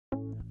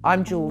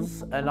I'm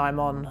Jules and I'm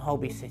on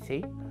Holby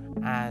City,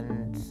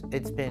 and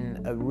it's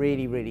been a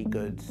really, really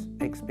good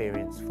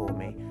experience for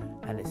me,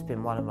 and it's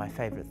been one of my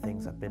favourite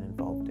things I've been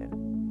involved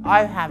in.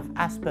 I have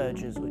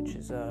Asperger's, which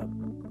is a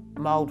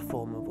mild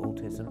form of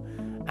autism,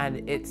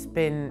 and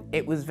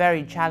it was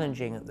very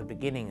challenging at the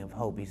beginning of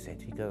Holby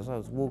City because I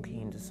was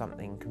walking into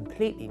something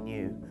completely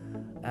new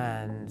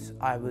and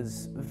I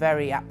was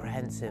very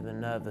apprehensive and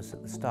nervous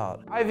at the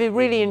start. I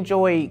really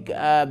enjoy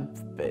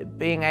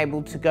being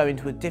able to go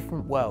into a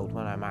different world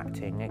when I'm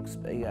acting,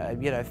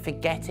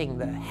 forgetting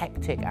the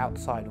hectic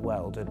outside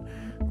world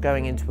and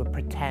going into a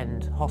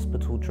pretend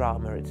hospital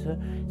drama. It's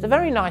a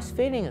very nice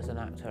feeling as an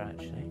actor,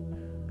 actually,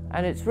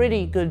 and it's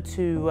really good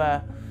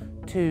to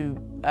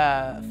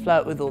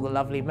flirt with all the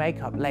lovely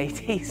makeup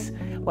ladies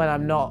when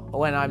I'm not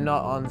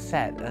on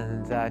set,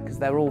 and because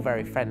they're all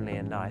very friendly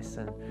and nice.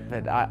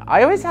 But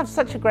I always have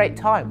such a great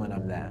time when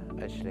I'm there.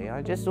 Actually,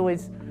 I just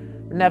always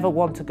never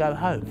want to go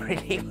home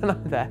really when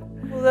I'm there.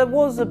 Well, there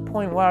was a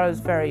point where I was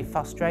very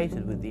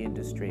frustrated with the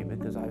industry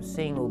because I was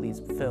seeing all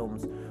these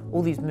films,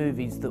 all these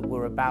movies that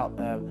were about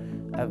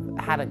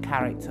had a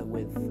character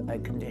with a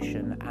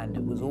condition, and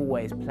it was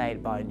always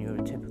played by a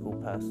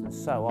neurotypical person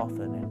so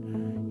often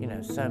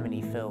in so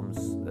many films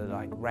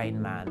like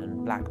Rain Man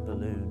and Black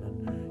Balloon,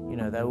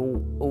 and they're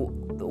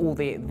all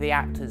the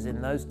actors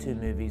in those two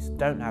movies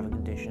don't have a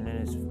condition,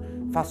 and it's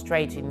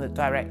frustrating that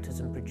directors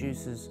and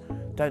producers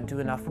don't do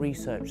enough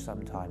research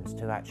sometimes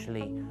to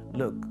actually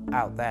look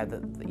out there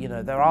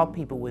that there are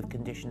people with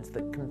conditions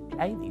that can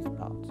play these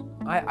parts.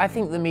 I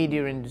think the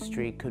media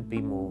industry could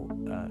be more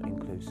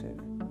inclusive.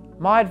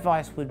 My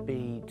advice would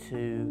be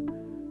to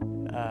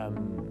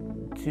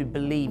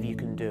believe you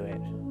can do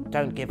it.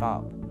 Don't give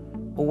up.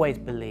 Always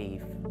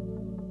believe,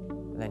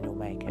 then you'll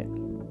make it.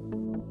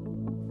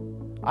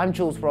 I'm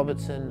Jules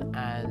Robertson,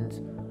 and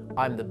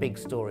I'm the big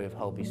story of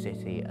Holby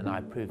City, and I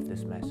approve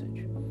this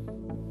message.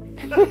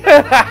 I mean,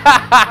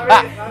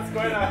 that's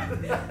quite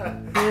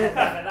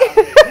a...